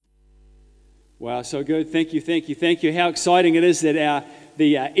Wow, so good. Thank you, thank you, thank you. How exciting it is that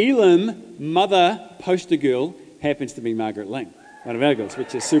the Elim mother poster girl happens to be Margaret Ling, one of our girls,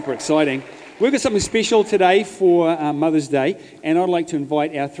 which is super exciting. We've got something special today for Mother's Day, and I'd like to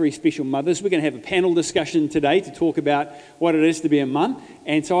invite our three special mothers. We're going to have a panel discussion today to talk about what it is to be a mum.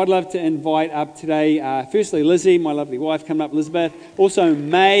 And so I'd love to invite up today, firstly, Lizzie, my lovely wife, coming up, Elizabeth. Also,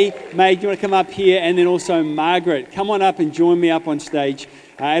 May. May, do you want to come up here? And then also Margaret. Come on up and join me up on stage.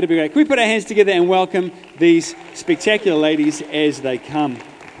 It'll be great. Can we put our hands together and welcome these spectacular ladies as they come?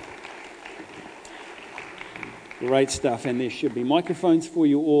 Great stuff. And there should be microphones for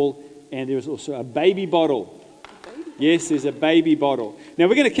you all. And there's also a baby bottle. Yes, there's a baby bottle. Now,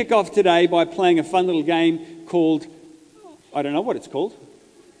 we're going to kick off today by playing a fun little game called, I don't know what it's called.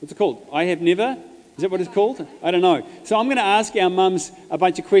 What's it called? I Have Never? Is that what it's called? I don't know. So I'm going to ask our mums a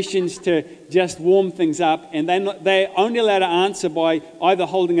bunch of questions to just warm things up. And they're only allowed to answer by either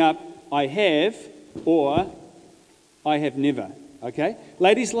holding up I have or I have never. Okay?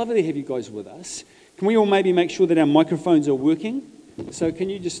 Ladies, lovely to have you guys with us. Can we all maybe make sure that our microphones are working? So can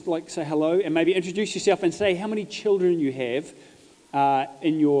you just say hello and maybe introduce yourself and say how many children you have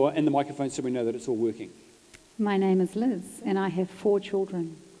in the microphone so we know that it's all working. My name is Liz and I have 4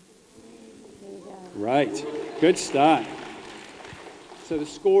 children. Great. Good start. So the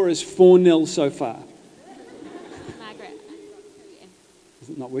score is 4-0 so far. Margaret. Is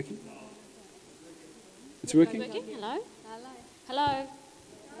it not working? It's working? Hello? Hello?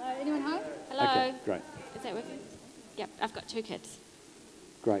 Hello, anyone home? Hello? Okay, great. Is that working? Yep, I've got 2 kids.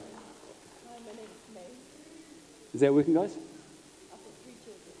 Great. Is that working, guys? I've got 3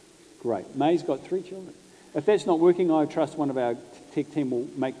 children. Great. May's got 3 children. If that's not working, I trust one of our tech team will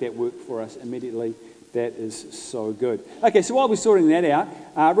make that work for us immediately. That is so good. Okay, so while we're sorting that out,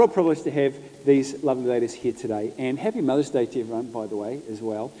 real privilege to have these lovely ladies here today. And happy Mother's Day to everyone, by the way, as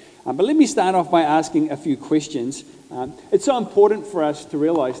well. But let me start off by asking a few questions. It's so important for us to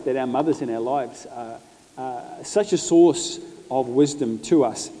realise that our mothers in our lives are such a source of wisdom to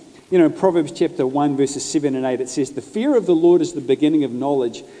us. You know, in Proverbs chapter 1, verses 7 and 8, it says, "The fear of the Lord is the beginning of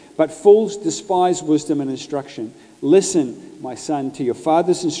knowledge, but fools despise wisdom and instruction. Listen, my son, to your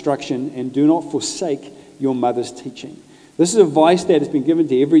father's instruction, and do not forsake your mother's teaching." This is advice that has been given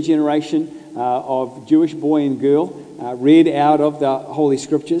to every generation of Jewish boy and girl, read out of the Holy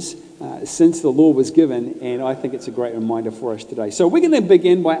Scriptures since the law was given, and I think it's a great reminder for us today. So we're going to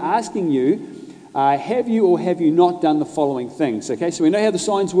begin by asking you, have you or have you not done the following things? Okay, so we know how the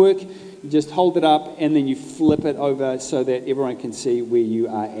signs work. You just hold it up and then you flip it over so that everyone can see where you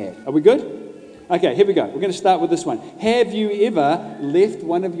are at. Are we good? Okay, here we go. We're going to start with this one. Have you ever left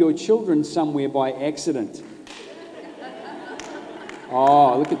one of your children somewhere by accident?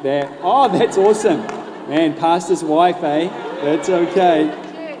 Oh, look at that. Oh, that's awesome. Man, pastor's wife, eh? That's okay.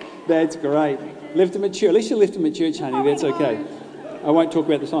 That's great. Left them at church. At least you left them at church, honey. That's okay. I won't talk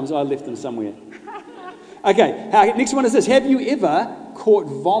about the times I left them somewhere. Okay, next one is this. Have you ever caught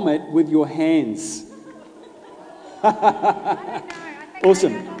vomit with your hands?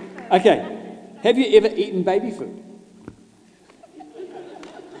 Awesome. Okay. Have you ever eaten baby food?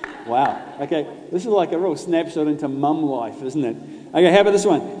 Wow. Okay, this is like a real snapshot into mum life, isn't it? Okay, how about this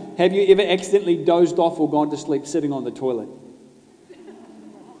one? Have you ever accidentally dozed off or gone to sleep sitting on the toilet?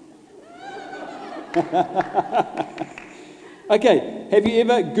 Okay, have you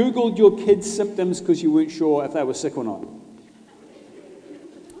ever Googled your kids' symptoms because you weren't sure if they were sick or not?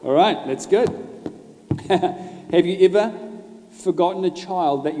 All right, that's good. Have you ever forgotten a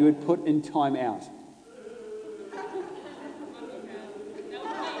child that you had put in time out?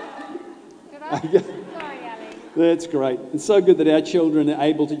 Sorry, Ali. That's great. It's so good that our children are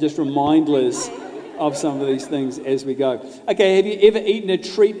able to just remind Liz of some of these things as we go. Okay, have you ever eaten a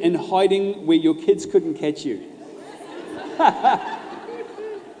treat in hiding where your kids couldn't catch you?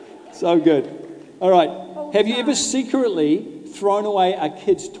 So good. All right. Have you ever secretly thrown away a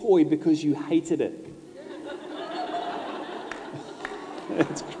kid's toy because you hated it?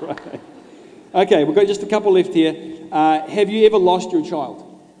 That's great. Okay, we've got just a couple left here. Have you ever lost your child?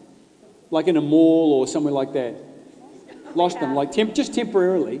 Like in a mall or somewhere like that? Lost them, like just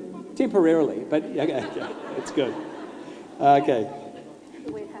temporarily. Temporarily, but okay, that's good. Okay.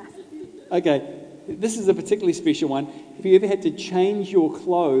 Okay. This is a particularly special one. Have you ever had to change your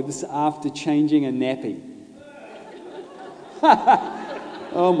clothes after changing a nappy?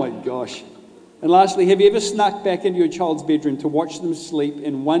 Oh my gosh. And lastly, have you ever snuck back into your child's bedroom to watch them sleep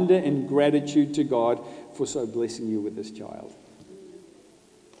in wonder and gratitude to God for so blessing you with this child?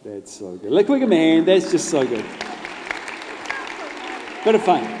 That's so good. Look, give him a hand. That's just so good. Bit of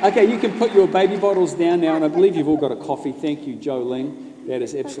fun. Okay, you can put your baby bottles down now, and I believe you've all got a coffee. Thank you, Joe Ling. That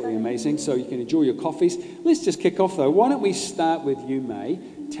is absolutely amazing. So you can enjoy your coffees. Let's just kick off though. Why don't we start with you, May?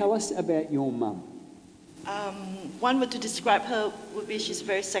 Tell us about your mum. One word to describe her would be she's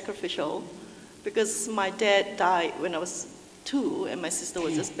very sacrificial, because my dad died when I was 2 and my sister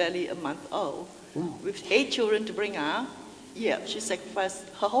was just barely a month old. Wow. With 8 children to bring up, yeah, she sacrificed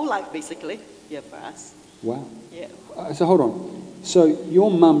her whole life basically, yeah, for us. Wow. Yeah. So hold on. So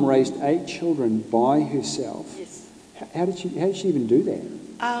your mum raised 8 children by herself. Yes. How did she even do that?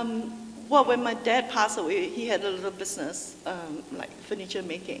 Well, when my dad passed away, he had a little business, like furniture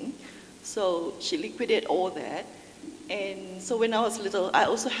making. So she liquidated all that. And so when I was little, I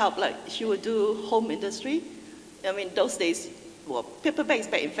also helped, like she would do home industry. I mean, those days, well, paper bags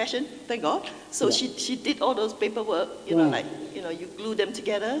back in fashion, thank God. So Yeah. she did all those paperwork, you Wow. know, like, you know, you glue them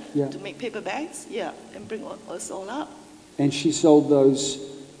together Yeah. to make paper bags, yeah, and bring us all up. And she sold those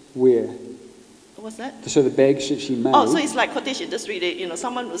where? What's that? So the bags that she made. Oh, so it's like cottage industry. They, you know,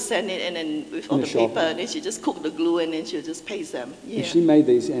 someone will send it, and then with all In the the shop. paper, and then she just cook the glue, and then she'll just paste them. And Yeah, she made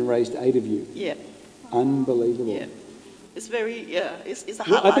these and raised 8 of you. yeah, Unbelievable. yeah. It's very, yeah, it's a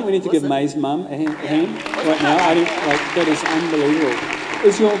Well, hard I think we life, need to give wasn't May's mum a hand Yeah. right now. That is unbelievable.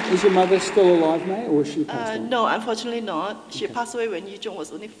 Is your mother still alive, May, or is she passed on? No, unfortunately not. She Okay. passed away when Yu Zhong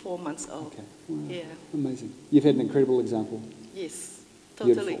was only 4 months old. Okay. Wow. Yeah, Amazing. You've had an incredible example. yes,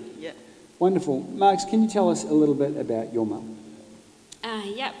 totally, Beautiful. yeah. Wonderful. Marks, can you tell us a little bit about your mum?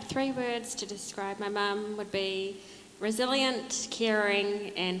 Yep, 3 words to describe my mum would be resilient,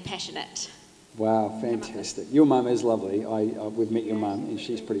 caring, and passionate. Wow, fantastic. Your mum is lovely. We've met your mum, and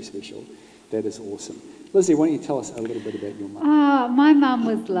she's pretty special. That is awesome. Lizzie, why don't you tell us a little bit about your mum? My mum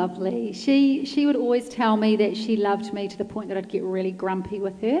was lovely. She would always tell me that she loved me to the point that I'd get really grumpy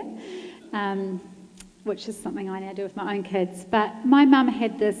with her, which is something I now do with my own kids. But my mum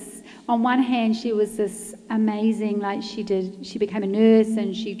had this, on one hand, she was this amazing, like she became a nurse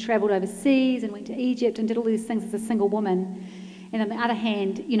and she travelled overseas and went to Egypt and did all these things as a single woman. And on the other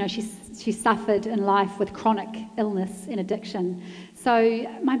hand, you know, she suffered in life with chronic illness and addiction. So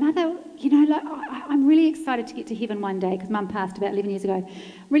my mother, you know, like I'm really excited to get to heaven one day, because Mum passed about 11 years ago.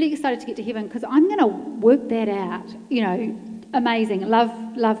 Really excited to get to heaven because I'm going to work that out. You know, amazing. Love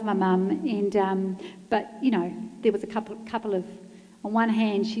my mum, and but you know, there was a couple of. On one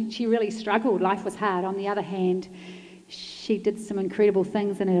hand, she really struggled. Life was hard. On the other hand, she did some incredible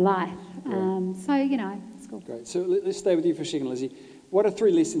things in her life. So you know. Great. So let's stay with you for a second, Lizzie. What are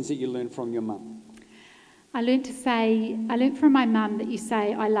 3 lessons that you learned from your mum? I learned from my mum that you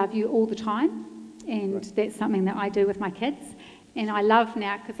say, I love you all the time. And Right. that's something that I do with my kids. And I love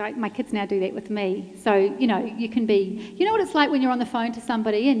now, because my kids now do that with me. So, you know, you know what it's like when you're on the phone to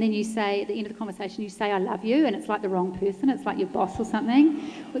somebody and then you say, at the end of the conversation, you say, I love you, and it's like the wrong person. It's like your boss or something.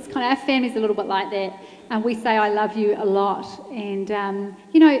 Well, it's kind of, our family's a little bit like that. And we say, I love you a lot. And,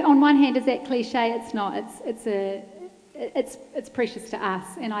 you know, on one hand, is that cliche? It's not. It's precious to us.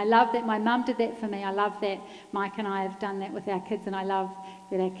 And I love that my mum did that for me. I love that Mike and I have done that with our kids, and I love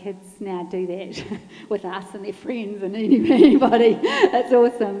that our kids now do that with us and their friends and anybody. That's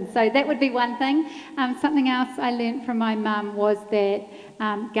awesome. So that would be one thing. Something else I learnt from my mum was that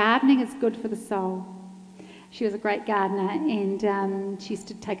gardening is good for the soul. She was a great gardener, and she used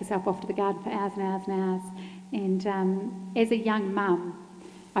to take herself off to the garden for hours and hours and hours. And as a young mum,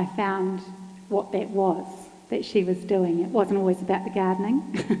 I found what that was that she was doing. It wasn't always about the gardening.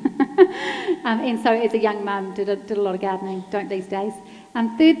 And so as a young mum, did a lot of gardening. Don't these days.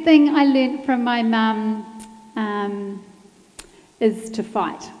 Third thing I learnt from my mum is to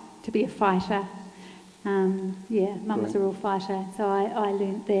fight, to be a fighter. Mum was a real fighter, so I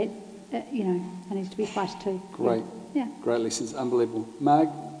learnt that, you know, I need to be a fighter too. Great. Yeah. Great lessons. Unbelievable. Marg,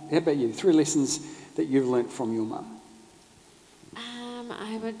 how about you? 3 lessons that you've learnt from your mum.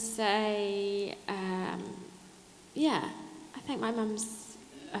 I would say, I think my mum's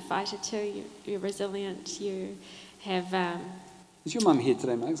a fighter too. You're resilient. You have. Is your mum here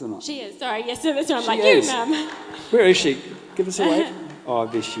today, Margs, or not? She is. Sorry. Yes, that's why I'm She like is. you, mum. Where is she? Give us a wave. Oh,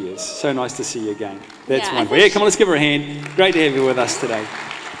 there she is. So nice to see you again. That's Yeah, I wonderful. think Yeah, come on, let's give her a hand. Great to have you with us today.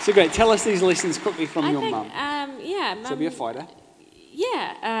 So great. Tell us these lessons quickly from your mum. Mum. So be a fighter.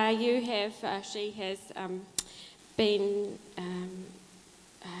 Yeah, you have. She has been.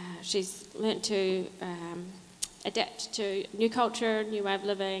 She's learnt to adapt to new culture, new way of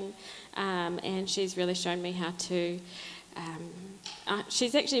living, and she's really shown me how to.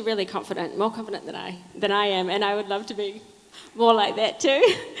 She's actually really confident, more confident than I am, and I would love to be more like that too.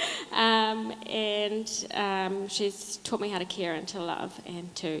 She's taught me how to care and to love,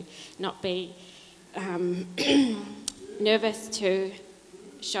 and to not be nervous to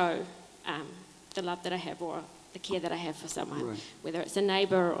show the love that I have, or the care that I have for someone, Right. whether it's a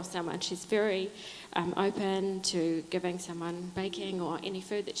neighbour or someone. She's very open to giving someone baking or any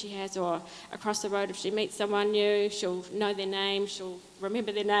food that she has, or across the road if she meets someone new, she'll know their name, she'll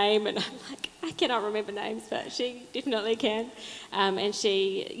remember their name, and I'm like, I cannot remember names, but she definitely can. And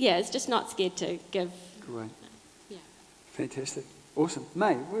she, is just not scared to give. Great. Yeah. Fantastic. Awesome.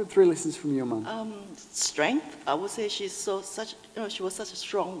 May, what are 3 lessons from your mum? Strength. I would say she was such a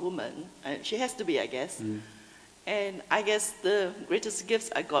strong woman, and she has to be, I guess. And I guess the greatest gifts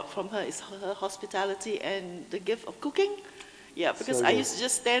I got from her is her hospitality and the gift of cooking. Yeah, because So I good. used to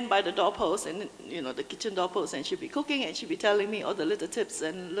just stand by the doorpost and, the kitchen doorpost, and she'd be cooking and she'd be telling me all the little tips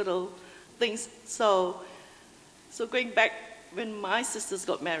and little things. So going back, when my sisters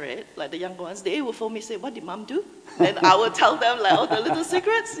got married, like the younger ones, they would phone me and say, what did mom do? And I would tell them like all the little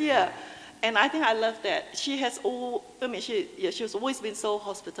secrets, And I think I love that. She has she has always been so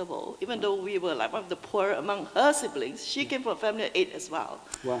hospitable. Even though we were like one of the poor among her siblings, she came from a family of 8 as well.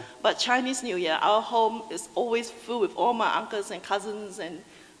 Wow. But Chinese New Year, our home is always full with all my uncles and cousins, and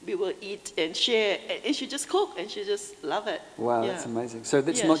we will eat and share. And she just cook, and she just love it. Wow, Yeah. that's amazing. So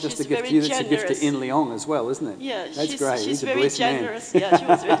that's Yeah, not just a she's gift to very you, that's a gift to generous. En Leong as well, isn't it? Yeah, That's great. she's He's a very blessed generous. man. Yeah, she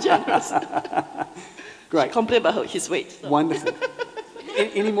was very generous. Great. She complained about his weight. So. Wonderful.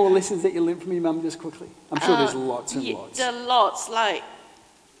 Any more lessons that you learned from your mum just quickly? I'm sure there's lots and lots. There are lots, like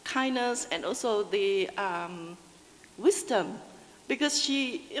kindness and also the wisdom. Because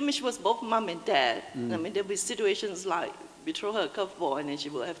she was both mum and dad. There'll be situations like we throw her a curveball and then she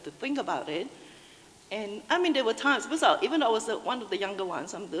will have to think about it. And there were times, because even though I was one of the younger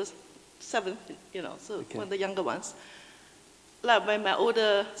ones, I'm the 7th, Okay. one of the younger ones. Like when my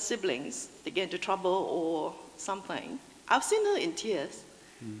older siblings, they get into trouble or something, I've seen her in tears.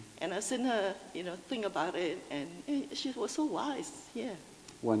 And I've seen her, think about it, and she was so wise,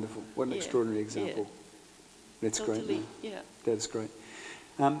 Wonderful. What an Yeah, extraordinary example. That's great. totally, Man. yeah. That is great.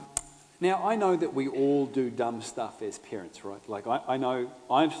 Now, I know that we all do dumb stuff as parents, right? Like, I know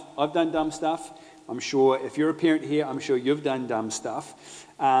I've done dumb stuff. I'm sure if you're a parent here, I'm sure you've done dumb stuff.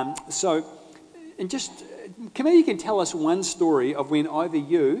 Maybe you can tell us one story of when either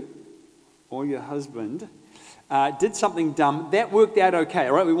you or your husband did something dumb that worked out okay,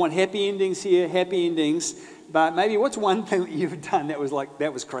 all right? We want happy endings here, happy endings. But maybe what's one thing that you've done that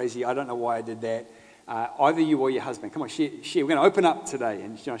was crazy? I don't know why I did that. Either you or your husband. Come on, share. We're going to open up today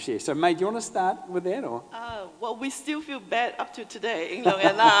and share. So, May, do you want to start with that? Or? Well, we still feel bad up to today, Eng Long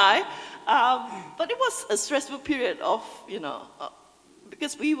and I. But it was a stressful period of,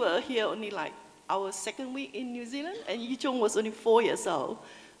 because we were here only like our 2nd week in New Zealand, and Yi Chong was only 4 years old.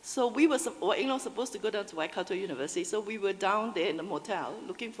 So Eng Long was supposed to go down to Waikato University. So we were down there in the motel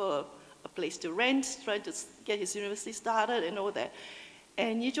looking for a place to rent, trying to get his university started and all that.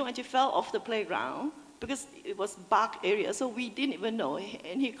 And Yi Chong actually fell off the playground because it was bark area, so we didn't even know.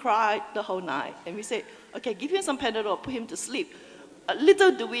 And he cried the whole night. And we said, okay, give him some Panadol, put him to sleep.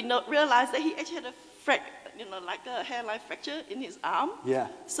 Little do we not realize that he actually had like a hairline fracture in his arm. Yeah.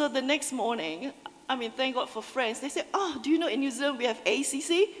 So the next morning, thank God for friends. They said, do you know in New Zealand we have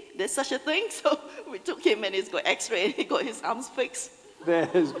ACC? There's such a thing. So we took him and he's got x-ray and he got his arms fixed.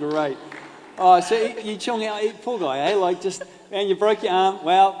 That is great. Oh, so Yi Chong, poor guy, eh? Man, you broke your arm.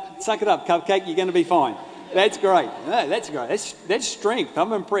 Well, suck it up, Cupcake. You're going to be fine. That's great. No, that's great. That's strength.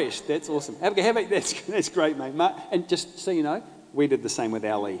 I'm impressed. That's awesome. That's great, mate. And just so you know, we did the same with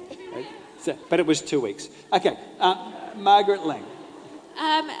Ali. But it was 2 weeks. Okay, Margaret Lang.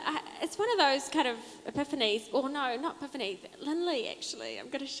 It's one of those kind of epiphanies, or no, not epiphanies, Lindley actually. I'm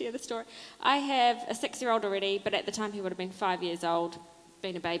going to share the story. I have a 6-year-old already, but at the time he would have been 5 years old,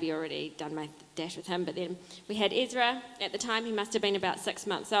 been a baby already, done my dash with him. But then we had Ezra. At the time he must have been about 6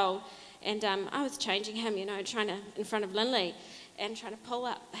 months old, and I was changing him, in front of Lindley, and trying to pull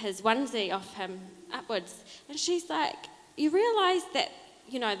up his onesie off him upwards. And she's like, you realise that,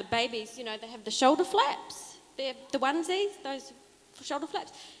 the babies, they have the shoulder flaps? They're the onesies, those shoulder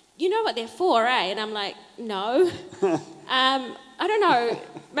flaps. You know what they're for, eh? And I'm like, no. I don't know.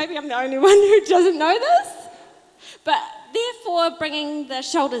 Maybe I'm the only one who doesn't know this. But therefore, bringing the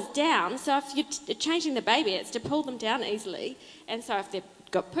shoulders down. So if you're changing the baby, it's to pull them down easily. And so if they've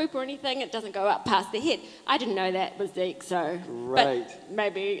got poop or anything, it doesn't go up past their head. I didn't know that was Zeke, so... Right. But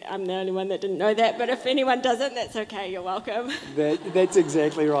maybe I'm the only one that didn't know that. But if anyone doesn't, that's okay. You're welcome. That's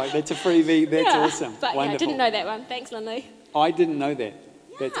exactly right. That's a freebie. That's awesome. But Wonderful. yeah, I didn't know that one. Thanks, Lindley. I didn't know that.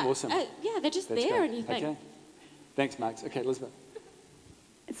 That's Yeah. awesome. They're just That's there great. and you think... Okay. Thanks, Marks. Okay, Elizabeth.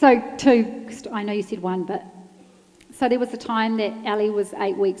 So 2, I know you said 1, but... So there was a time that Ali was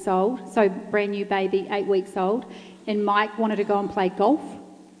 8 weeks old, so brand new baby, 8 weeks old, and Mike wanted to go and play golf.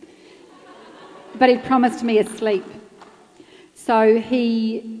 but he promised me a sleep. So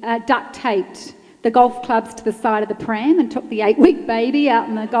he duct taped the golf clubs to the side of the pram and took the 8-week baby out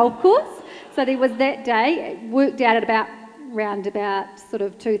on the golf course. So there was that day. It worked out at round about sort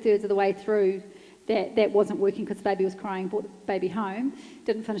of 2/3 of the way through that wasn't working because the baby was crying. Brought the baby home,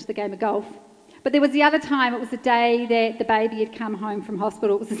 didn't finish the game of golf. But there was the other time. It was the day that the baby had come home from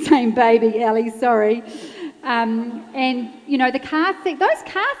hospital. It was the same baby, Ellie. Sorry. And, you know, the car seat, those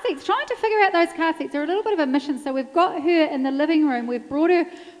car seats, trying to figure out those car seats are a little bit of a mission. So we've got her in the living room. We've brought her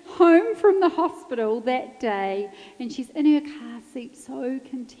home from the hospital that day, and she's in her car seat, so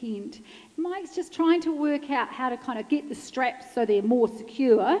content. Mike's just trying to work out how to kind of get the straps so they're more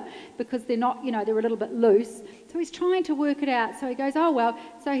secure, because they're not, you know, they're a little bit loose. So he's trying to work it out. So he goes, oh, well.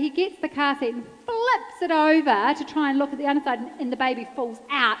 So he gets the car seat and flips it over to try and look at the underside, and the baby falls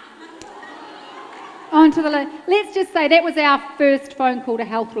out onto the... Let's just say that was our first phone call to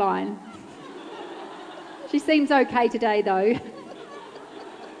Healthline. She seems okay today, though.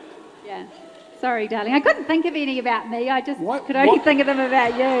 Yeah. Sorry, darling. I couldn't think of any about me. I just could only think of them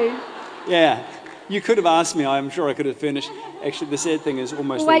about you. Yeah. You could have asked me. I'm sure I could have furnished. Actually, the sad thing is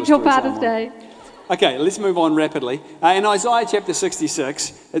almost... We'll wait till Father's Day. Okay, let's move on rapidly. In Isaiah chapter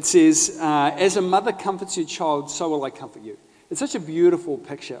 66, it says, as a mother comforts her child, so will I comfort you. It's such a beautiful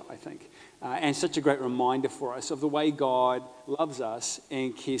picture, I think, and such a great reminder for us of the way God loves us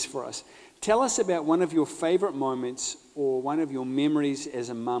and cares for us. Tell us about one of your favourite moments or one of your memories as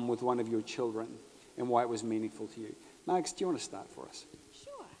a mum with one of your children and why it was meaningful to you. Marks, do you want to start for us?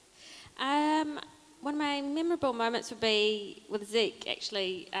 Sure. One of my memorable moments would be with Zeke,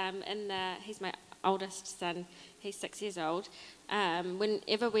 actually. He's my oldest son. He's 6 years old.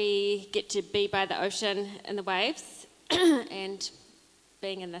 Whenever we get to be by the ocean in the waves and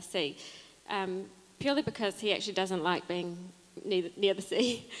being in the sea, purely because he actually doesn't like being near the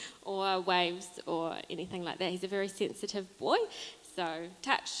sea or waves or anything like that. He's a very sensitive boy, so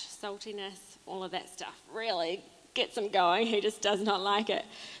touch, saltiness, all of that stuff really gets him going. He just does not like it.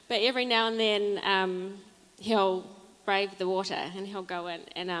 But every now and then he'll brave the water and he'll go in,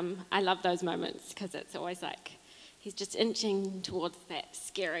 and I love those moments because it's always like he's just inching towards that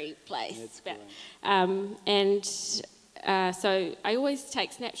scary place. So I always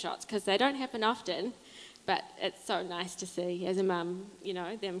take snapshots because they don't happen often. But it's so nice to see as a mum, you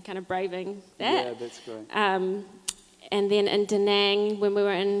know, them kind of braving that. Yeah, that's great. And then in Da Nang, when we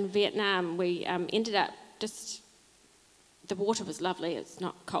were in Vietnam, we ended up just, the water was lovely. It's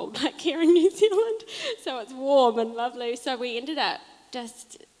not cold like here in New Zealand, so it's warm and lovely. So we ended up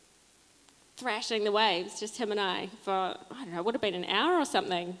just thrashing the waves, just him and I, for, I don't know, it would have been an hour or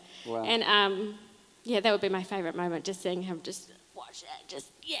something. Wow. And yeah, that would be my favourite moment, just seeing him just watch it, just,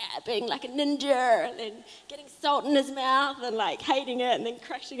 being like a ninja, and then getting salt in his mouth and like hating it, and then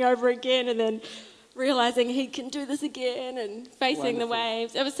crashing over again, and then realising he can do this again and facing the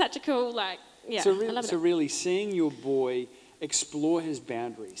waves. It was such a cool, I love it. So really seeing your boy explore his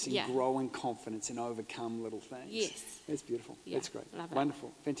boundaries and grow in confidence and overcome little things. Yes. That's beautiful. Yeah, that's great. love it.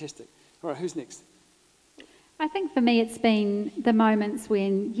 Wonderful. Fantastic. All right, who's next? I think for me it's been the moments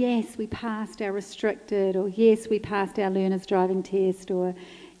when, yes, we passed our restricted, or yes, we passed our learner's driving test, or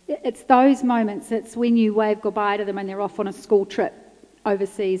it's those moments. It's when you wave goodbye to them and they're off on a school trip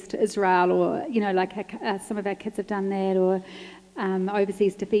overseas to Israel, or, you know, like some of our kids have done that, or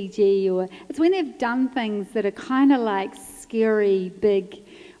overseas to Fiji, or it's when they've done things that are kind of like scary, big,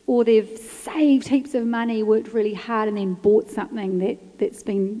 or they've saved heaps of money, worked really hard, and then bought something that's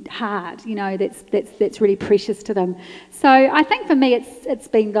been hard, you know, that's really precious to them. So I think for me it's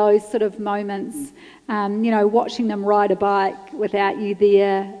been those sort of moments, you know, watching them ride a bike without you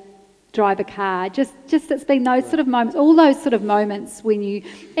there, drive a car, just it's been those sort of moments, all those sort of moments when you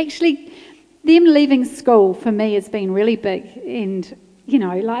actually, them leaving school for me has been really big, and, you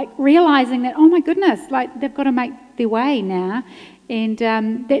know, like realising that, oh my goodness, like they've got to make their way now. And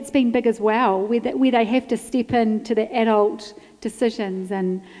that's been big as well, where they have to step into the adult decisions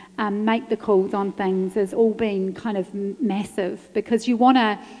and make the calls on things has all been kind of massive, because you want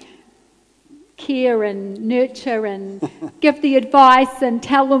to care and nurture and give the advice and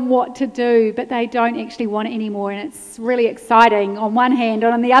tell them what to do, but they don't actually want it anymore, and it's really exciting on one hand,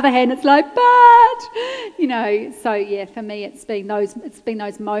 and on the other hand it's like, but, you know, so yeah, for me it's been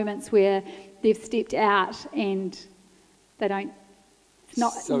those moments where they've stepped out and they don't,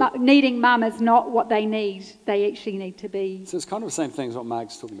 needing mum is not what they need. They actually need to be. So it's kind of the same thing as what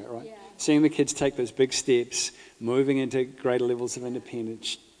Mark's talking about, right? Yeah. Seeing the kids take those big steps, moving into greater levels of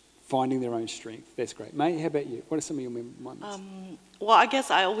independence, finding their own strength. That's great. May, how about you? What are some of your moments? Well, I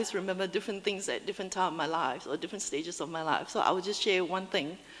guess I always remember different things at different times of my life or different stages of my life. So I would just share one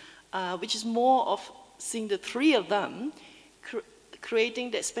thing. which is more of seeing the three of them creating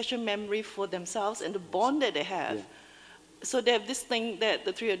that special memory for themselves and the bond that they have. Yeah. So they have this thing that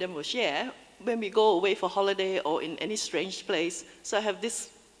the three of them will share when we go away for holiday or in any strange place. So I have this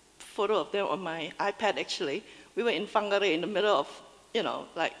photo of them on my iPad actually. We were in Whangarei in the middle of,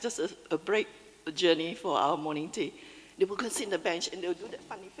 like just a break journey for our morning tea. They will go sit in the bench and they'll do the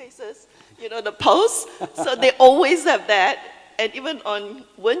funny faces, the pose. So they always have that. And even on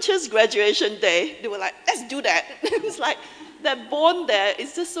Wencher's graduation day, they were like, let's do that. It's like that bond there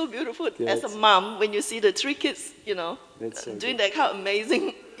is just so beautiful as a mom when you see the three kids, so doing good. that kind of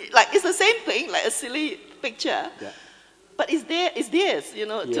amazing, like it's the same thing, like a silly picture. Yeah. But it's theirs,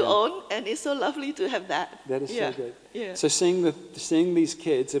 to own, and it's so lovely to have that. That is so good. Yeah. So seeing these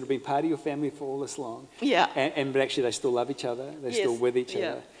kids that have been part of your family for all this long, but actually they still love each other, they're still with each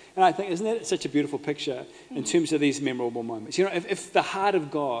other. And I think, isn't that such a beautiful picture in terms of these memorable moments? If the heart of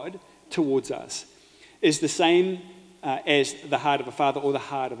God towards us is the same as the heart of a father or the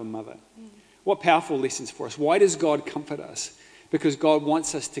heart of a mother, what powerful lessons for us. Why does God comfort us? Because God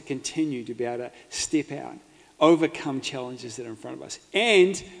wants us to continue to be able to step out, overcome challenges that are in front of us.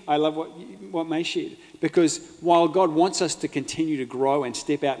 And I love what May shared, because while God wants us to continue to grow and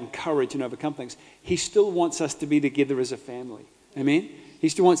step out in courage and overcome things, he still wants us to be together as a family. Amen? He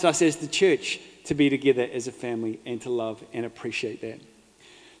still wants us as the church to be together as a family and to love and appreciate that.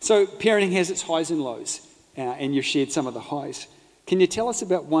 So parenting has its highs and lows, and you've shared some of the highs. Can you tell us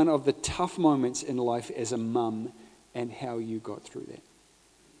about one of the tough moments in life as a mum and how you got through that?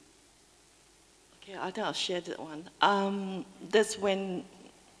 Okay, I think I'll share that one. That's when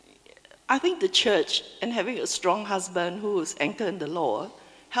I think the church and having a strong husband who was anchored in the Lord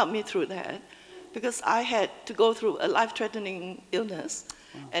helped me through that, because I had to go through a life-threatening illness,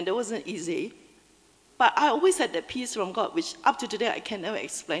 and it wasn't easy. But I always had that peace from God, which up to today I can never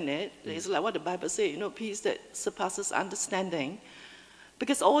explain it. It's like what the Bible says, peace that surpasses understanding.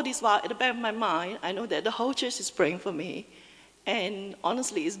 Because all this while, at the back of my mind, I know that the whole church is praying for me. And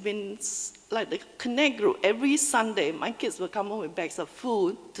honestly, it's been like the Connect group. Every Sunday, my kids will come home with bags of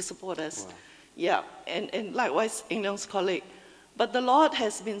food to support us. Wow. Yeah, and likewise, Eng Leong's colleague. But the Lord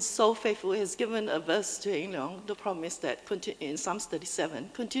has been so faithful. He has given a verse to Eng Leong, the promise that in Psalms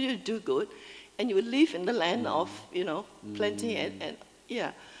 37, continue to do good, and you will live in the land of, plenty and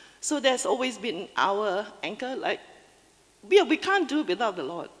yeah. So that's always been our anchor. Like, we can't do without the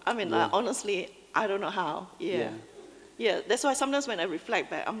Lord. I mean, honestly, I don't know how. Yeah, that's why sometimes when I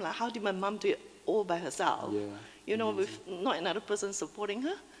reflect back, I'm like, how did my mom do it all by herself? With not another person supporting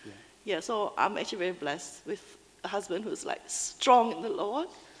her. Yeah, so I'm actually very blessed with a husband who's like strong in the Lord.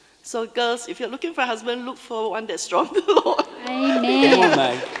 So girls, if you're looking for a husband, look for one that's strong in the Lord. Amen. Come on,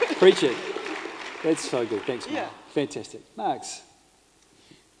 May. Preach it. That's so good. Thanks, May. Yeah. Fantastic. Marks.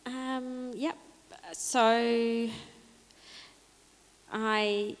 Yep. So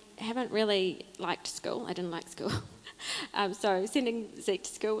I haven't really liked school. I didn't like school. So sending Zeke to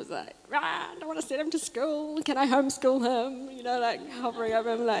school was like, I don't want to send him to school. Can I homeschool him? Like hovering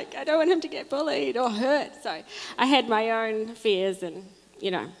over him, like, I don't want him to get bullied or hurt. So I had my own fears and,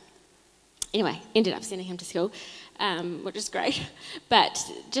 anyway, ended up sending him to school, which is great. But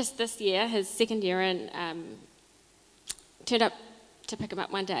just this year, his second year in, turned up to pick him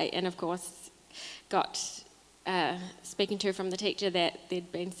up one day and, of course, got speaking to from the teacher that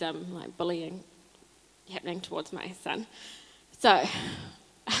there'd been some bullying happening towards my son. So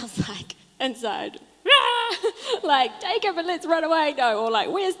I was like, inside, take him and let's run away. No, or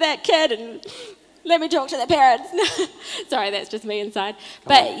where's that kid? And let me talk to the parents. Sorry, that's just me inside.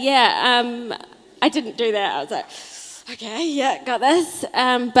 But yeah, I didn't do that. I was like, okay, yeah, got this.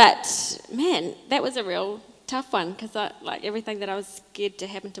 But man, that was a real tough one, because everything that I was scared to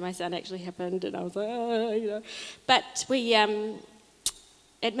happen to my son actually happened, and I was like, But we,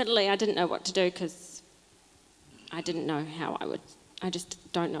 admittedly, I didn't know what to do, because I didn't know how I would. I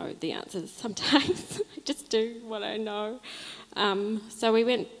just don't know the answers sometimes. I just do what I know. So we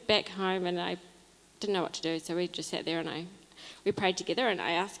went back home, and I didn't know what to do, so we just sat there and we prayed together, and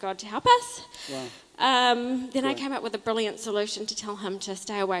I asked God to help us. Wow. Then I came up with a brilliant solution to tell him to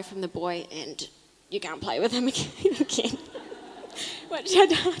stay away from the boy, and you can't play with him again. Which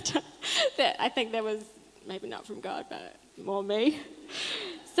I think that was maybe not from God, but more me.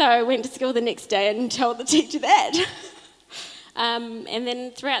 So I went to school the next day and told the teacher that. And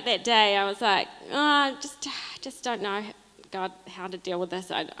then throughout that day, I was like, I just don't know, God, how to deal with this.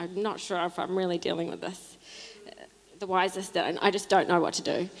 I'm not sure if I'm really dealing with this the wisest, and I just don't know what to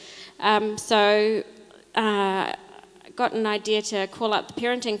do. So I got an idea to call up the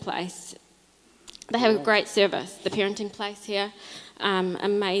parenting place. They have a great service, the parenting place here.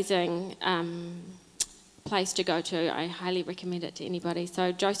 Amazing place to go to. I highly recommend it to anybody.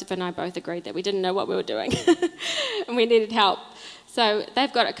 So Joseph and I both agreed that we didn't know what we were doing and we needed help. So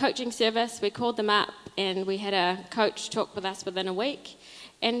they've got a coaching service. We called them up and we had a coach talk with us within a week.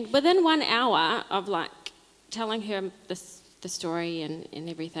 And within 1 hour of telling her the story and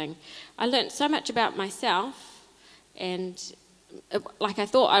everything, I learned so much about myself, and I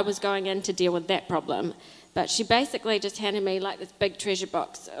thought I was going in to deal with that problem, but she basically just handed me this big treasure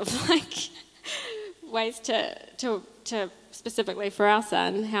box of ways to specifically for our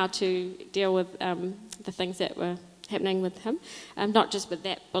son, how to deal with the things that were happening with him, not just with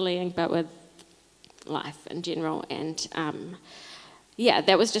that bullying, but with life in general. And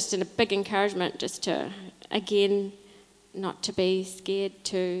that was just a big encouragement, just to, again, not to be scared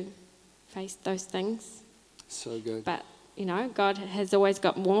to face those things. So good. But, God has always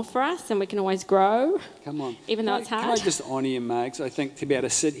got more for us, and we can always grow. Come on. Even though it's hard. Can I just honour you, Margs? I think to be able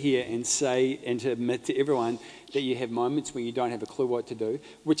to sit here and say and to admit to everyone that you have moments when you don't have a clue what to do,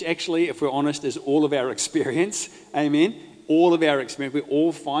 which actually, if we're honest, is all of our experience. Amen? All of our experience. We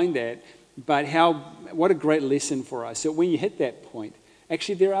all find that. But what a great lesson for us. So when you hit that point,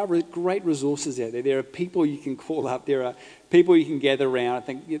 actually there are great resources out there. There are people you can call up. There are people you can gather around. I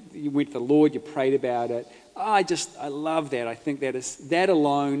think you went to the Lord, you prayed about it. I love that. I think that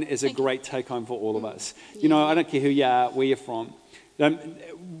alone is a great take-home for all of us. Yeah. I don't care who you are, where you're from.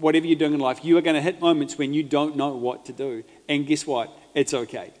 Whatever you're doing in life, you are going to hit moments when you don't know what to do. And guess what? It's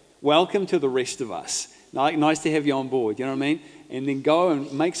okay. Welcome to the rest of us. Nice to have you on board, you know what I mean? And then go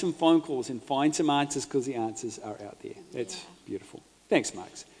and make some phone calls and find some answers, because the answers are out there. That's beautiful. Thanks,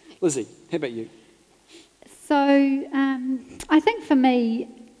 Marks. Lizzie, how about you? So I think for me,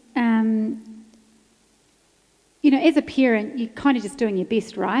 as a parent, you're kind of just doing your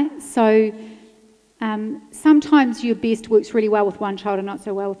best, right? So sometimes your best works really well with one child and not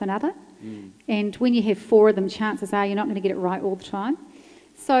so well with another. And when you have 4 of them, chances are you're not going to get it right all the time.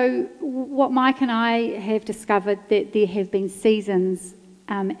 So what Mike and I have discovered, that there have been seasons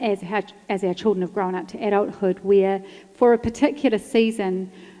as our children have grown up to adulthood, where for a particular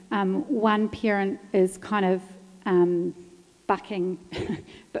season, one parent is kind of butting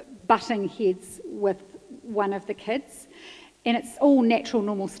heads with one of the kids. And it's all natural,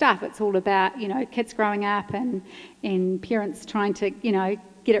 normal stuff. It's all about, kids growing up and parents trying to,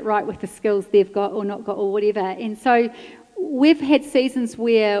 get it right with the skills they've got or not got or whatever. And so we've had seasons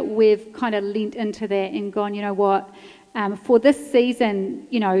where we've kind of leant into that and gone, you know what, for this season,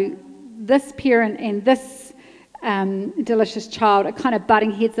 this parent and this delicious child are kind of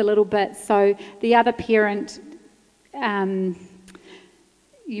butting heads a little bit. So the other parent,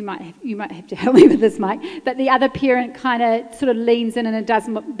 you might have to help me with this, Mike, but the other parent kind of sort of leans in and does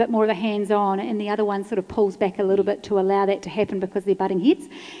a bit more of the hands-on, and the other one sort of pulls back a little bit to allow that to happen because they're butting heads.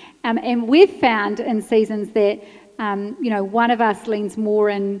 And we've found in seasons that, one of us leans more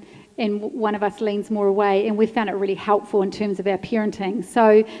in and one of us leans more away, and we've found it really helpful in terms of our parenting.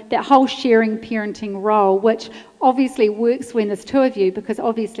 So that whole sharing parenting role, which obviously works when there's 2 of you, because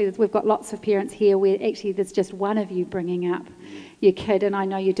obviously we've got lots of parents here where actually there's just one of you bringing up your kid, and I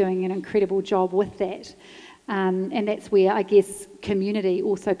know you're doing an incredible job with that. And that's where, I guess, community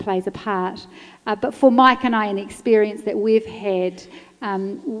also plays a part. But for Mike and I, an experience that we've had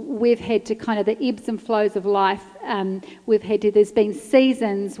to kind of the ebbs and flows of life, there's been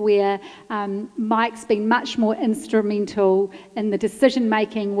seasons where Mike's been much more instrumental in the decision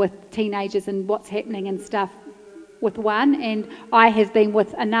making with teenagers and what's happening and stuff with one, and I have been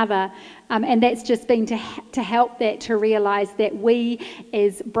with another, and that's just been to help that, to realise that we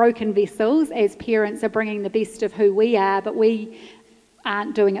as broken vessels, as parents, are bringing the best of who we are, but we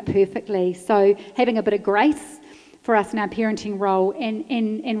aren't doing it perfectly. So having a bit of grace for us in our parenting role,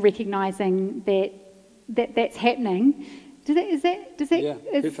 and recognising that's happening. Does that? Yeah,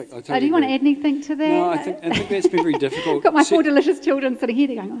 perfect. I totally do you want to agree. add anything to that? No, I think that's been very difficult. I've got my 4 delicious children sitting here,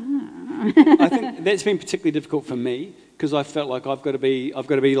 they're going, I think that's been particularly difficult for me, because I felt like I've got to be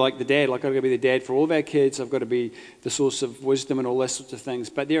like the dad. Like, I've got to be the dad for all of our kids. I've got to be the source of wisdom and all those sorts of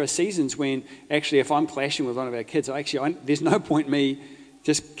things. But there are seasons when actually, if I'm clashing with one of our kids, there's no point me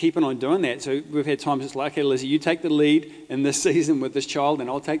just keeping on doing that. So we've had times it's like, okay, Lizzie, you take the lead in this season with this child, and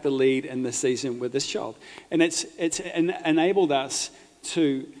I'll take the lead in this season with this child. And it's enabled us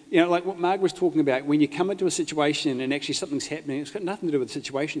to, like what Marg was talking about, when you come into a situation and actually something's happening, it's got nothing to do with the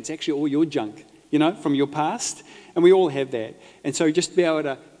situation, it's actually all your junk, from your past, and we all have that. And so just be able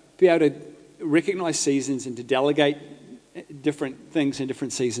to recognise seasons and to delegate different things in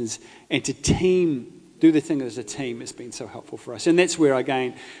different seasons, and to team do the thing as a team has been so helpful for us. And that's where,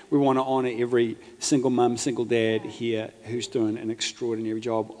 again, we want to honour every single mum, single dad here who's doing an extraordinary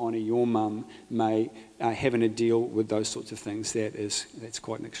job. Honour your mum, May, having to deal with those sorts of things. That's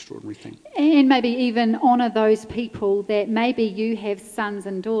quite an extraordinary thing. And maybe even honour those people that maybe you have sons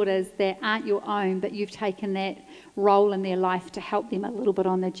and daughters that aren't your own, but you've taken that role in their life to help them a little bit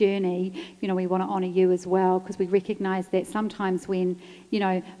on the journey. You know, we want to honour you as well, because we recognise that sometimes when, you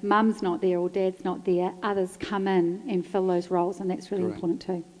know, mum's not there or dad's not there, others come in and fill those roles, and that's really important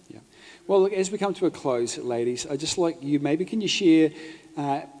too. Yeah. Well, look, as we come to a close, ladies, I'd just like you, maybe can you share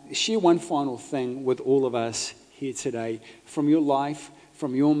one final thing with all of us here today from your life,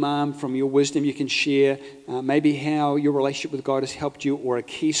 from your mum, from your wisdom. You can share maybe how your relationship with God has helped you, or a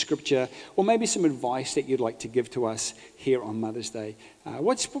key scripture, or maybe some advice that you'd like to give to us here on Mother's Day.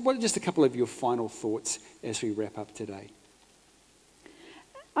 What are just a couple of your final thoughts as we wrap up today?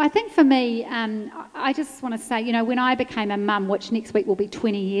 I think for me, I just want to say, you know, when I became a mum, which next week will be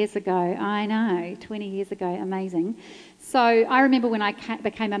 20 years ago, I know, 20 years ago, amazing. So I remember when I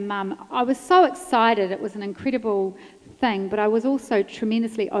became a mum, I was so excited, it was an incredible thing, but I was also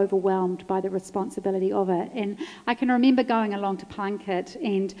tremendously overwhelmed by the responsibility of it. And I can remember going along to Plunkett,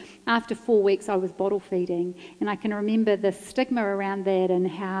 and after 4 weeks I was bottle feeding, and I can remember the stigma around that and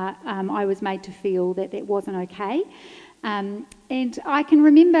how I was made to feel that that wasn't okay. And I can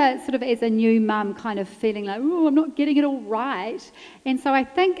remember sort of as a new mum kind of feeling like, oh, I'm not getting it all right. And so I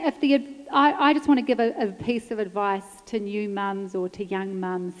think I just want to give a piece of advice to new mums or to young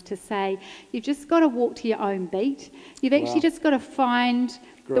mums to say, you've just got to walk to your own beat. You've actually just got to find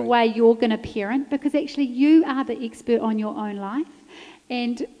the way you're going to parent, because actually you are the expert on your own life.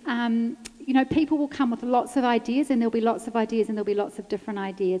 And, you know, people will come with lots of ideas, and there'll be lots of ideas, and there'll be lots of different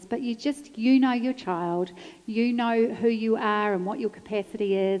ideas. But you know your child, you know who you are and what your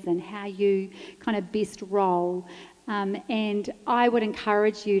capacity is and how you kind of best roll. And I would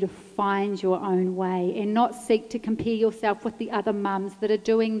encourage you to find your own way and not seek to compare yourself with the other mums that are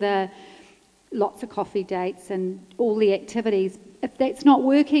doing the lots of coffee dates and all the activities. If that's not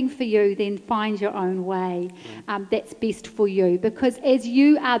working for you, then find your own way. That's best for you, because as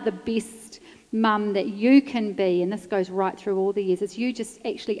you are the best mum that you can be, and this goes right through all the years, as you just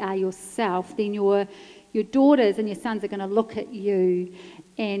actually are yourself, then your daughters and your sons are going to look at you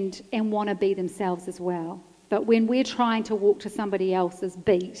and want to be themselves as well. But when we're trying to walk to somebody else's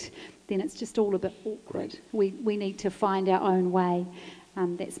beat, then it's just all a bit awkward. We need to find our own way.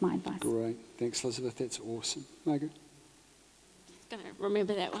 That's my advice. Great. Thanks, Elizabeth. That's awesome. Margaret? Going to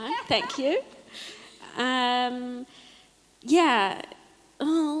remember that one. Thank you. Yeah.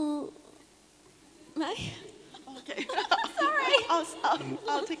 Oh, May? Okay. Sorry.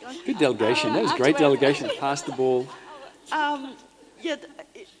 I'll take on. Good delegation. That was great delegation. Pass the ball. Yeah,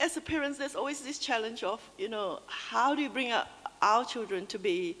 as a parent, there's always this challenge of, you know, how do you bring up our children to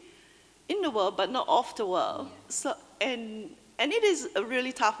be in the world but not off the world? So and it is a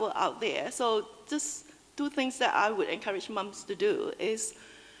really tough world out there. So just two things that I would encourage mums to do is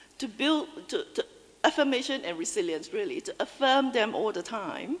to build to affirmation and resilience, really, to affirm them all the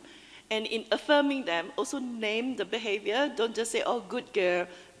time. And in affirming them, also name the behavior. Don't just say, oh, good girl.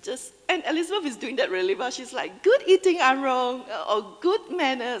 And Elizabeth is doing that really well. She's like, good eating, I'm wrong, or good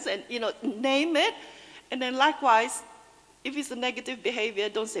manners, and, you know, name it. And then likewise, if it's a negative behavior,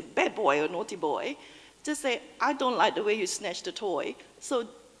 don't say bad boy or naughty boy. Just say, I don't like the way you snatched the toy. So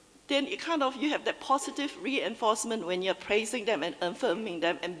then you have that positive reinforcement when you're praising them and affirming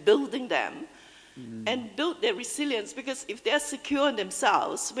them and building them. And build their resilience, because if they're secure in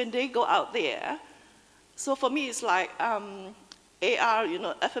themselves, when they go out there, so for me it's like AR, you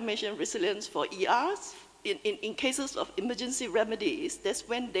know, affirmation resilience for ERs. In cases of emergency remedies, that's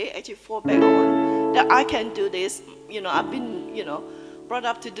when they actually fall back on that I can do this. You know, I've been, you know, brought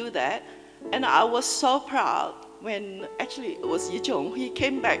up to do that. And I was so proud when actually it was Yichong. He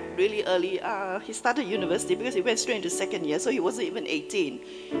came back really early. He started university because he went straight into second year, so he wasn't even 18.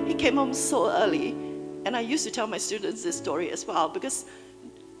 He came home so early. And I used to tell my students this story as well, because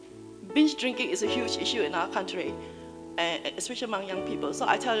binge drinking is a huge issue in our country, especially among young people. So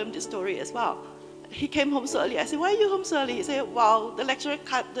I tell them this story as well. He came home so early. I said, why are you home so early? He said, well, the lecturer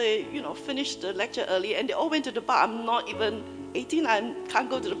finished the lecture early, and they all went to the bar. I'm not even 18, I can't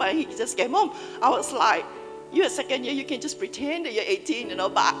go to the bar. He just came home. I was like, you're a second year, you can just pretend that you're 18, you know.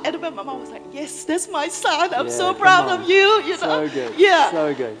 But at the moment, my mom was like, yes, that's my son. I'm so proud of you, you know. So good. Yeah.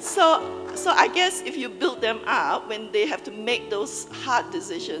 So good. So I guess if you build them up, when they have to make those hard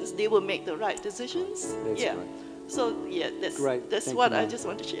decisions, they will make the right decisions. That's yeah. great. So yeah, that's Great. That's Thank what you, I Mark. just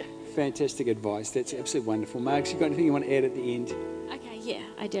want to share. Fantastic advice. That's absolutely wonderful. Mark, you got anything you want to add at the end? Okay, Yeah,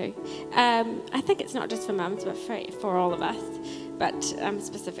 I do. I think it's not just for mums, but for all of us, but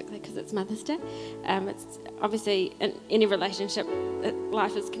specifically because it's Mother's Day. It's obviously in any relationship,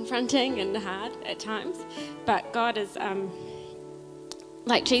 life is confronting and hard at times, but God is,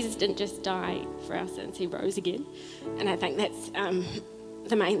 like Jesus didn't just die for our sins, he rose again. And I think that's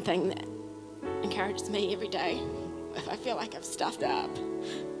the main thing that encourages me every day. If I feel like I've stuffed up,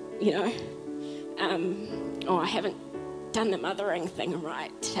 you know, or I haven't done the mothering thing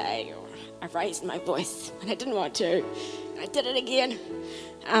right today, or I've raised my voice and I didn't want to, I did it again.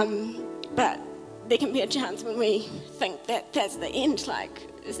 But there can be a chance when we think that that's the end, like,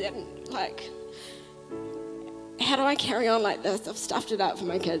 is that, like, how do I carry on like this? I've stuffed it up for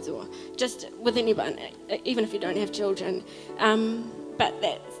my kids, or just with anyone, even if you don't have children. But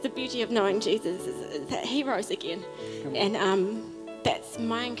that's the beauty of knowing Jesus, is that he rose again. And that's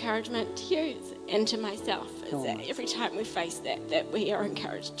my encouragement to you and to myself, is that every time we face that we are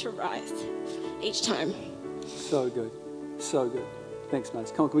encouraged to rise each time. So good. So good. Thanks,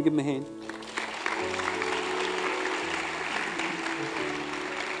 mates. Come on, can we give him a hand?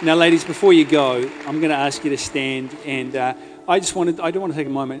 Now, ladies, before you go, I'm going to ask you to stand, and I don't want to take a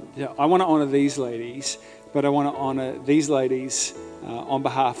moment. I want to honour these ladies, but I want to honour these ladies on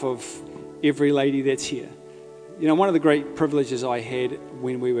behalf of every lady that's here. You know, one of the great privileges I had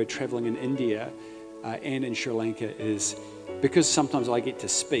when we were travelling in India and in Sri Lanka is because sometimes I get to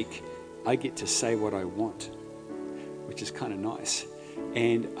speak, I get to say what I want, which is kind of nice.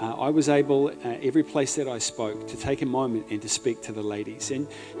 And I was able, every place that I spoke, to take a moment and to speak to the ladies. And,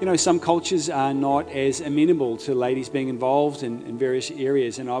 you know, some cultures are not as amenable to ladies being involved in various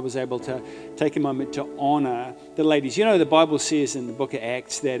areas. And I was able to take a moment to honour the ladies. You know, the Bible says in the book of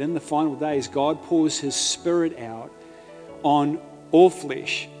Acts that in the final days, God pours his Spirit out on all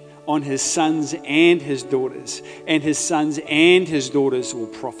flesh, on his sons and his daughters, and his sons and his daughters will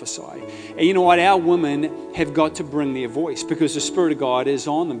prophesy. And you know what? Our women have got to bring their voice because the Spirit of God is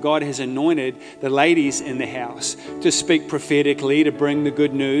on them. God has anointed the ladies in the house to speak prophetically, to bring the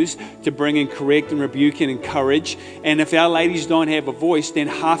good news, to bring and correct and rebuke and encourage. And if our ladies don't have a voice, then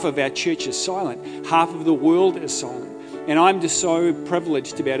half of our church is silent. Half of the world is silent. And I'm just so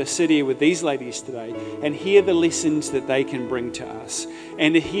privileged to be able to sit here with these ladies today and hear the lessons that they can bring to us,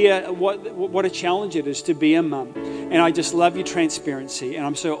 and to hear what a challenge it is to be a mum. And I just love your transparency, and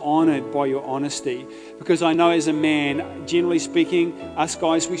I'm so honoured by your honesty, because I know as a man, generally speaking, us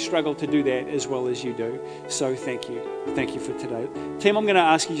guys, we struggle to do that as well as you do. So thank you. Thank you for today. Team, I'm going to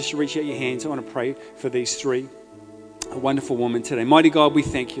ask you just to reach out your hands. I want to pray for these three. A wonderful woman today. Mighty God, we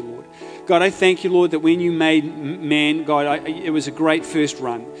thank you, Lord. God, I thank you, Lord, that when you made man, God, it was a great first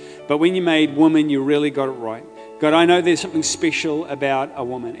run. But when you made woman, you really got it right. God, I know there's something special about a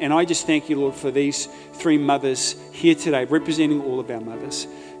woman. And I just thank you, Lord, for these three mothers here today, representing all of our mothers.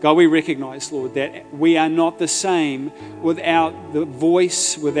 God, we recognize, Lord, that we are not the same without the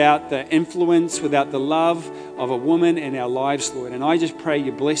voice, without the influence, without the love of a woman in our lives, Lord. And I just pray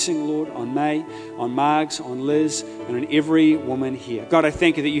your blessing, Lord, on May, on Margs, on Liz, and on every woman here. God, I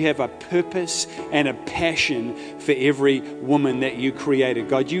thank you that you have a purpose and a passion for every woman that you created.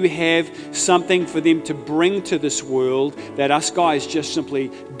 God, you have something for them to bring to this world that us guys just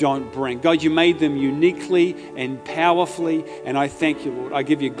simply don't bring. God, you made them uniquely and powerfully, and I thank you, Lord. I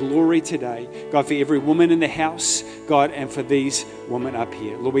give you glory today, God, for every woman in the house, God, and for these women up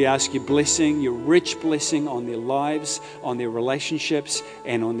here. Lord, we ask your blessing, your rich blessing on their lives, on their relationships,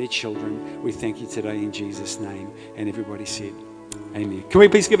 and on their children. We thank you today in Jesus' name. And everybody said, amen. Can we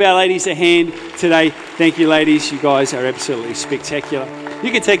please give our ladies a hand today? Thank you, ladies. You guys are absolutely spectacular.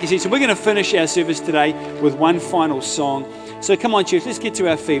 You can take your seats. So we're going to finish our service today with one final song. So come on, church, let's get to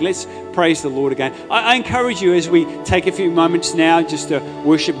our feet. Let's praise the Lord again. I encourage you as we take a few moments now just to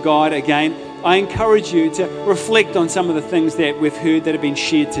worship God again, I encourage you to reflect on some of the things that we've heard that have been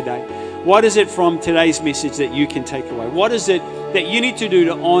shared today. What is it from today's message that you can take away? What is it that you need to do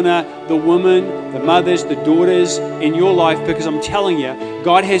to honour the women, the mothers, the daughters in your life? Because I'm telling you,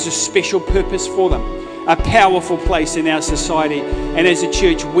 God has a special purpose for them, a powerful place in our society. And as a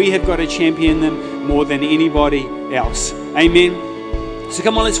church, we have got to champion them more than anybody else. Amen. So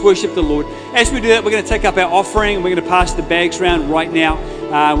come on, let's worship the Lord. As we do that, we're going to take up our offering and we're going to pass the bags around right now.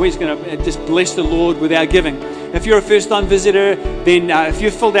 We're just going to just bless the Lord with our giving. If you're a first-time visitor, then if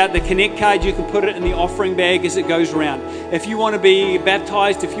you've filled out the Connect card, you can put it in the offering bag as it goes around. If you want to be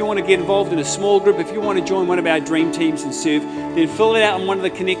baptized, if you want to get involved in a small group, if you want to join one of our dream teams and serve, then fill it out on one of the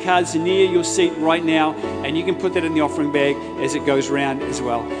Connect cards near your seat right now, and you can put that in the offering bag as it goes around as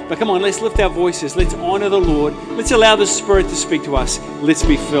well. But come on, let's lift our voices. Let's honor the Lord. Let's allow the Spirit to speak to us. Let's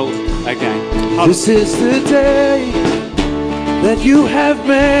be filled again. This is the day that you have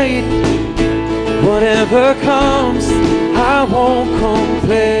made. Whatever comes, I won't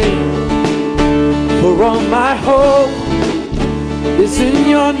complain. For all my hope is in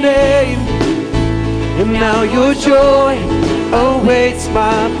your name, and now your joy awaits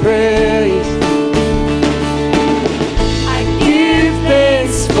my praise. I give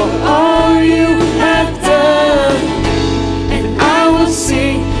thanks for all you have done, and I will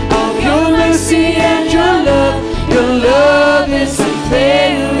sing of your mercy and your love. Your love is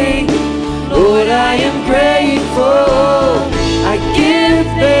unfailing. Lord, I am grateful. I give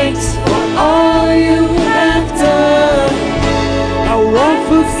thanks for all you have done. I won't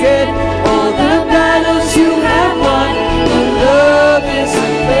forget all the battles you have won. Your love is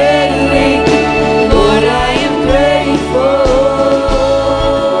unfailing. Lord, I am grateful.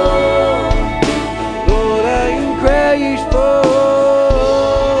 Lord, I am grateful.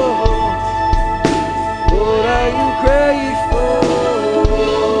 Lord, I am grateful.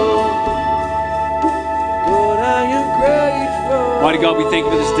 Lord, I am grateful. Mighty God, we thank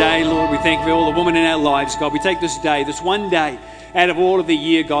you for this day, Lord. We thank you for all the women in our lives, God. We take this day, this one day out of all of the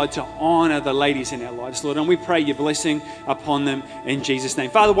year, God, to honor the ladies in our lives, Lord. And we pray your blessing upon them in Jesus' name.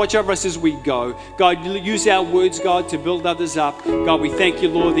 Father, watch over us as we go. God, use our words, God, to build others up. God, we thank you,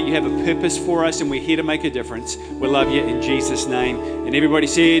 Lord, that you have a purpose for us and we're here to make a difference. We love you in Jesus' name. And everybody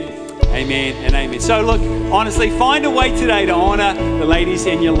said, amen and amen. So look, honestly, find a way today to honor the ladies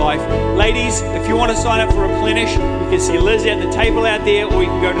in your life. Ladies, if you want to sign up for Replenish, you can see Liz at the table out there, or you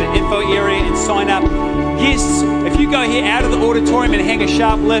can go to the info area and sign up. Guests, if you go here out of the auditorium and hang a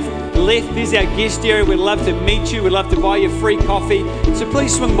sharp left, there's our guest area. We'd love to meet you. We'd love to buy you free coffee. So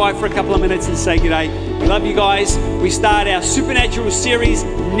please swing by for a couple of minutes and say good day. We love you guys. We start our Supernatural series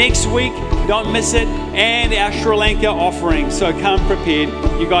next week. Don't miss it. And our Sri Lanka offering. So come prepared.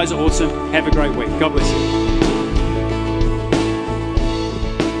 You guys are awesome. Have a great week. God bless you.